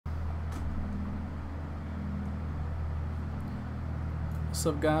What's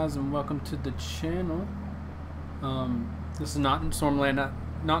up, guys, and welcome to the channel. This is not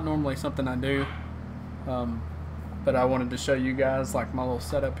normally something I do, but I wanted to show you guys like my little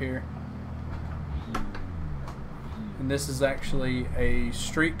setup here. And this is actually a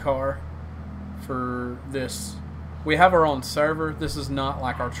street car for this. We have our own server. This is not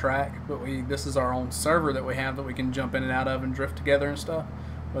like our track, but this is our own server that we have that we can jump in and out of and drift together and stuff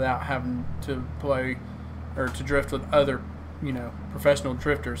without having to play or to drift with other, professional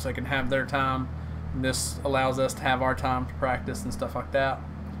drifters. They can have their time, and this allows us to have our time to practice and stuff like that.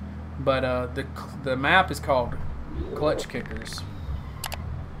 But the map is called Clutch Kickers.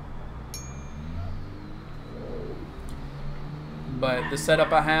 But the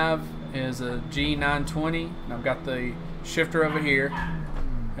setup I have is a G920, and I've got the shifter over here,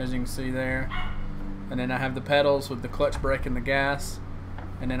 as you can see there, and then I have the pedals with the clutch brake and the gas,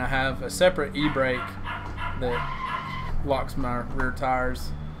 and then I have a separate e-brake that locks my rear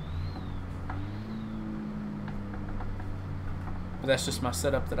tires. But that's just my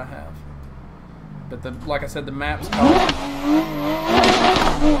setup that I have. But like I said, the map's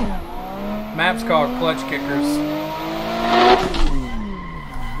called Clutch Kickers.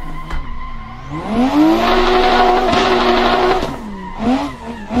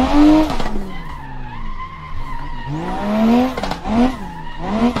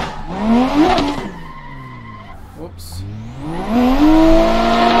 Whoops.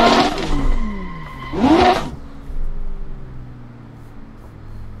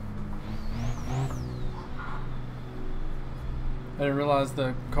 I didn't realize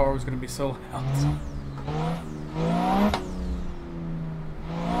the car was going to be so loud.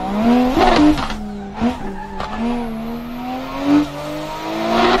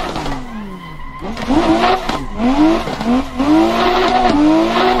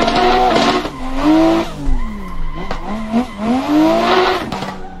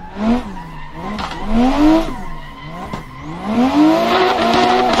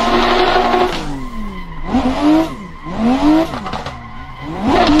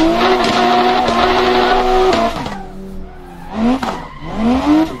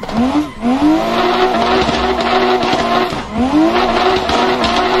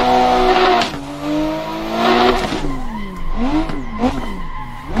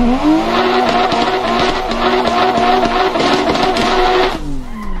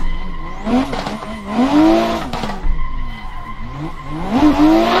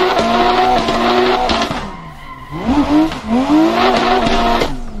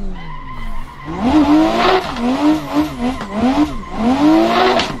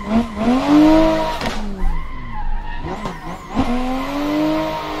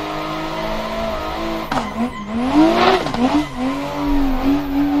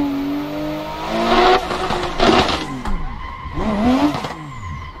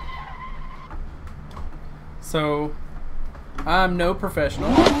 So, I'm no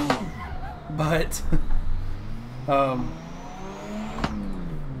professional, but I'm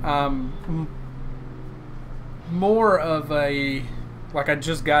more of a, like, I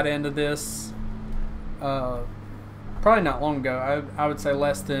just got into this probably not long ago. I would say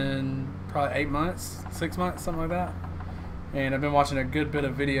less than probably 8 months, 6 months, something like that. And I've been watching a good bit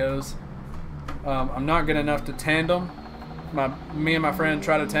of videos. I'm not good enough to tandem. Me and my friend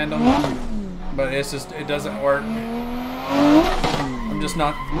try to tandem, but it doesn't work. I'm just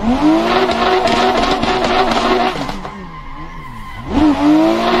not.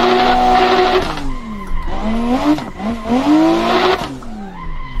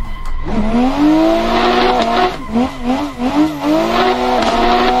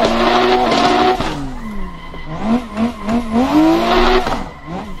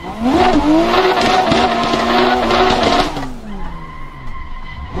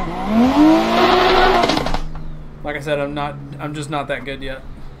 Like I said, I'm just not that good yet.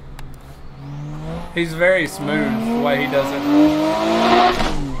 He's very smooth the way he does it.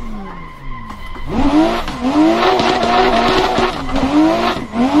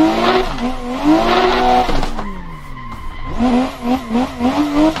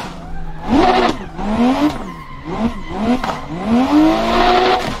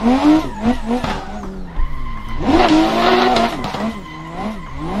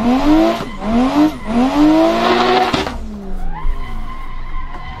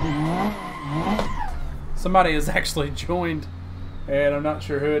 Somebody has actually joined, and I'm not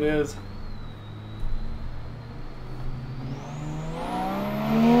sure who it is.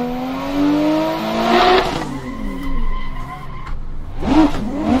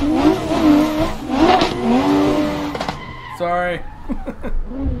 Sorry.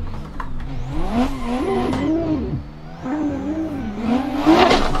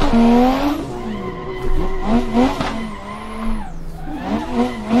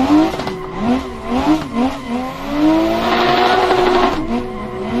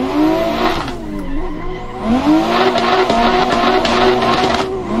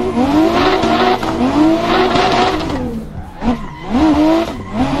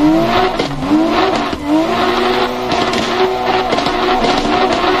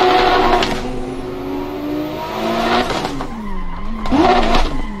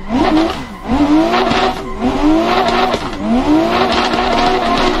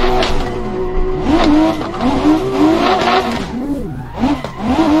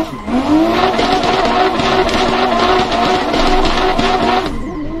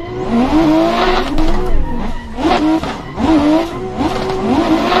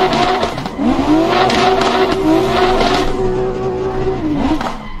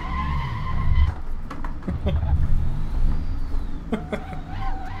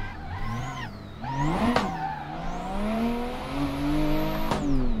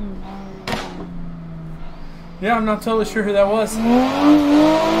 Yeah, I'm not totally sure who that was.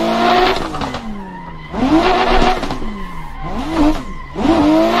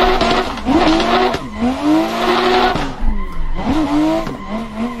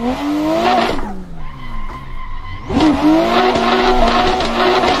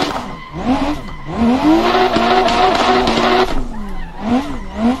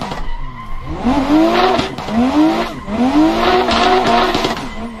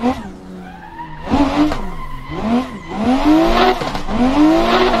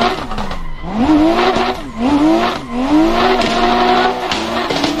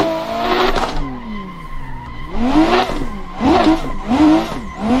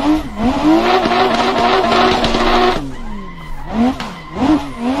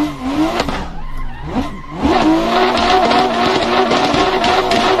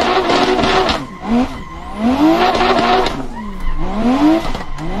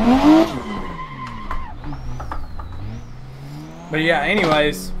 But yeah,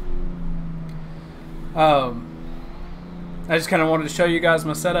 anyways, I just kind of wanted to show you guys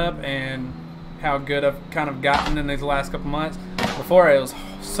my setup and how good I've kind of gotten in these last couple months. Before, it was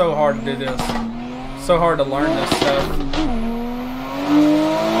so hard to do this, so hard to learn this stuff.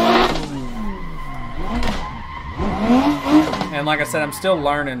 And like I said, I'm still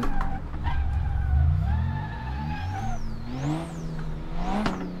learning.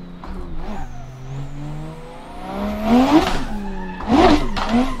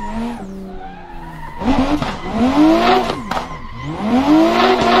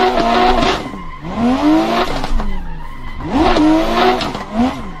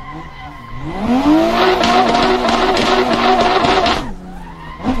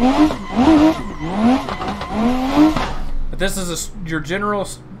 But this is your general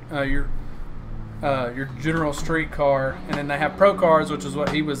street car, and then they have pro cars, which is what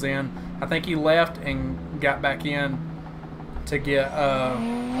he was in. I think he left and got back in to get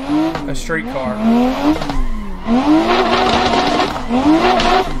a street car.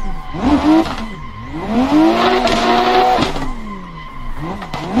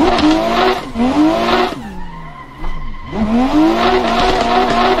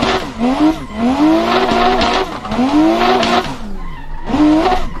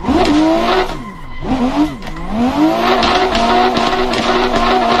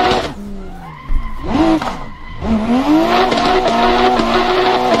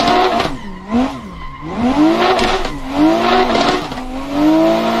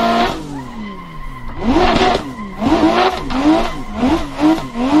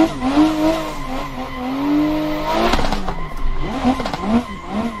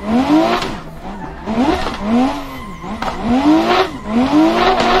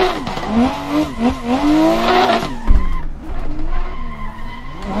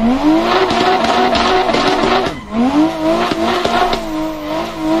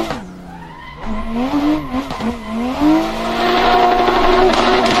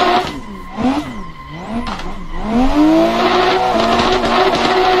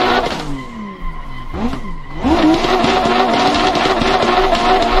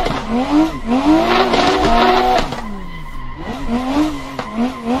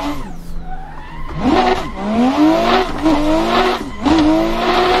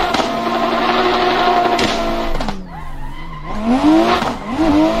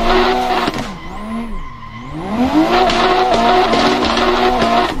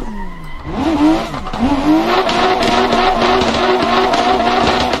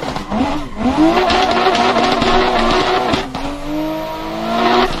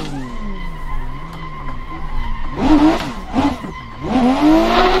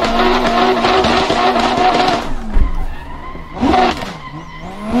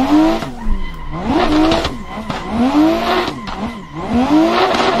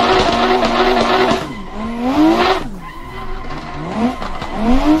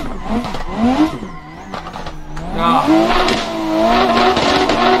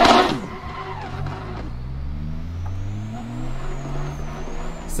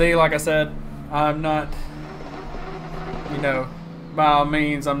 See, like I said, I'm not, you know, by all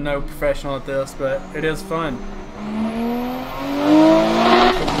means, I'm no professional at this, but it is fun.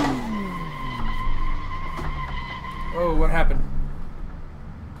 Oh, what happened?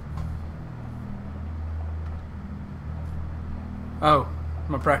 Oh,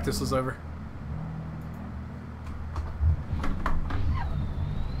 my practice is over.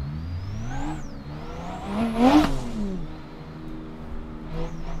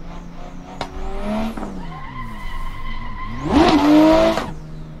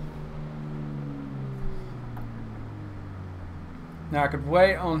 Now I could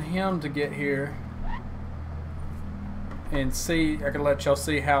wait on him to get here and see. I can let y'all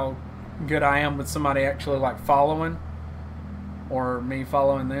see how good I am with somebody actually like following, or me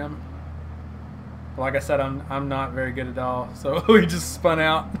following them. Like I said, I'm not very good at all. So we just spun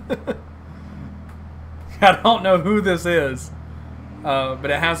out. I don't know who this is, but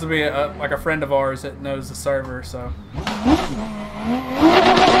it has to be like a friend of ours that knows the server. So.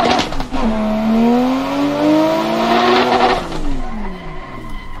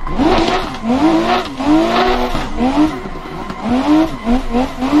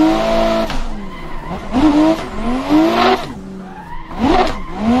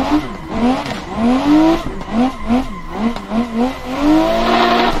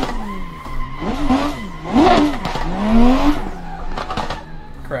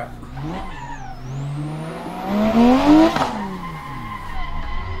 Crap.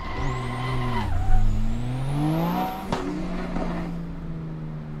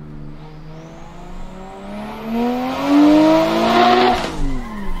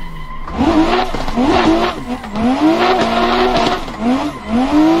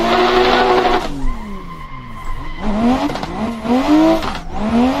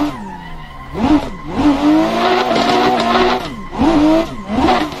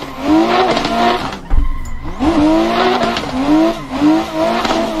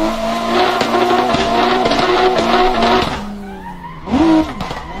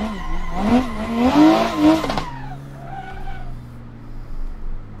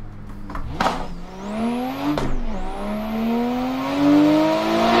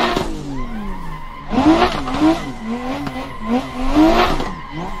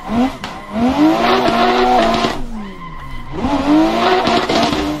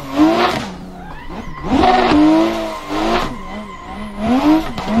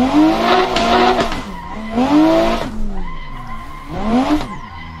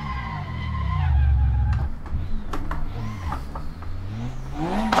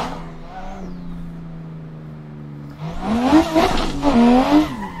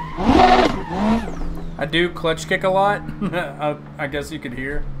 I do clutch kick a lot. I guess you could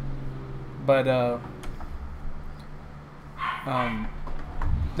hear, but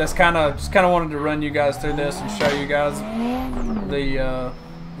that's kind of wanted to run you guys through this and show you guys the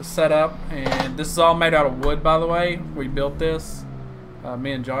setup. And this is all made out of wood, by the way. We built this.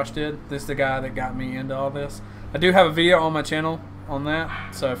 Me and Josh did. This is the guy that got me into all this. I do have a video on my channel on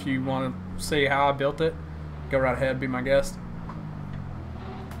that, so if you want to see how I built it, go right ahead, be my guest.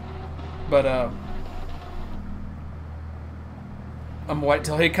 But I'm gonna wait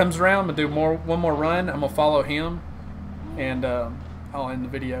till he comes around. I'm gonna do one more run. I'm gonna follow him, and I'll end the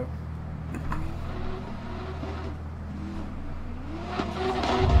video.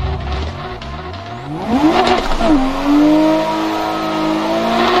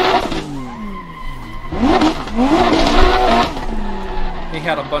 He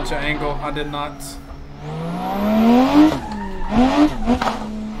had a bunch of angle. I did not.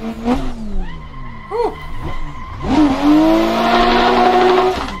 Whew.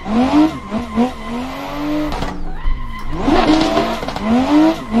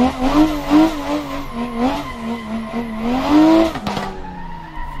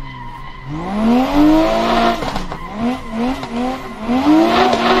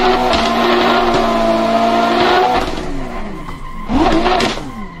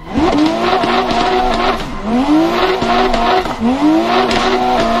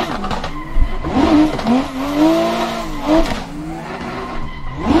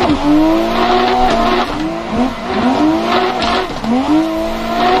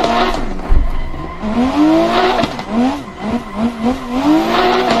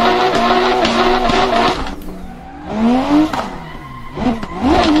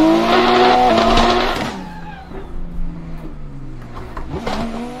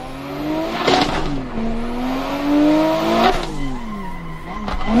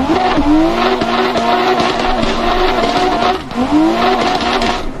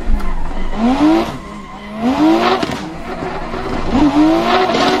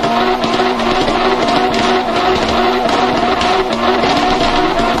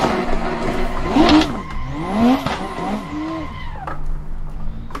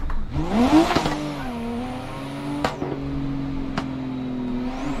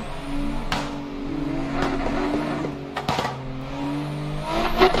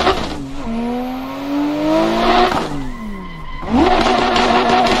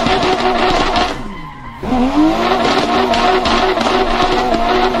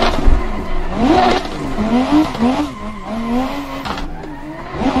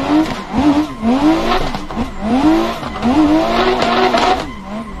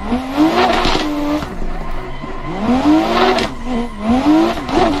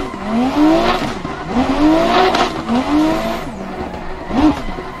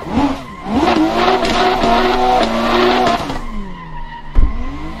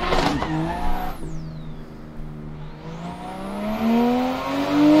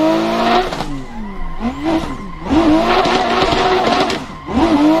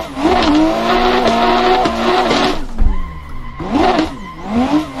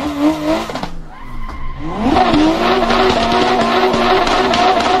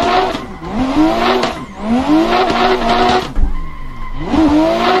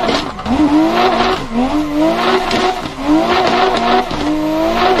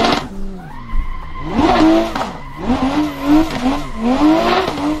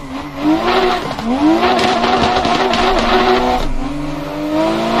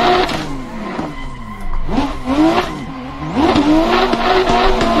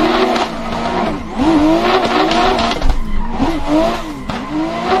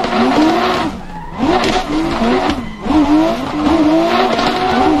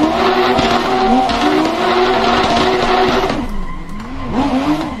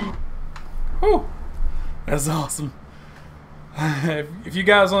 if you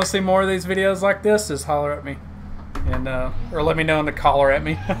guys want to see more of these videos like this, just holler at me, and or let me know in the collar at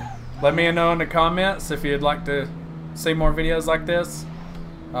me. Let me know in the comments if you'd like to see more videos like this.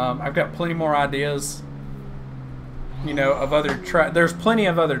 I've got plenty more ideas, you know, of other there's plenty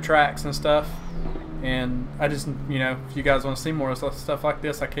of other tracks and stuff, and I just, you know, if you guys want to see more stuff like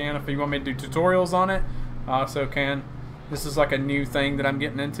this, I can. If you want me to do tutorials on it, I also can. This is like a new thing that I'm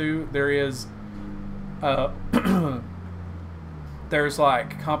getting into. There is there's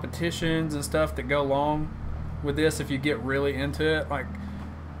like competitions and stuff that go along with this if you get really into it, like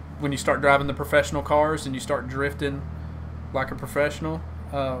when you start driving the professional cars and you start drifting like a professional,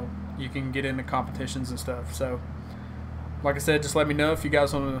 you can get into competitions and stuff. So like I said, just let me know if you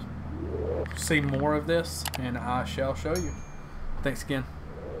guys want to see more of this, and I shall show you. Thanks again.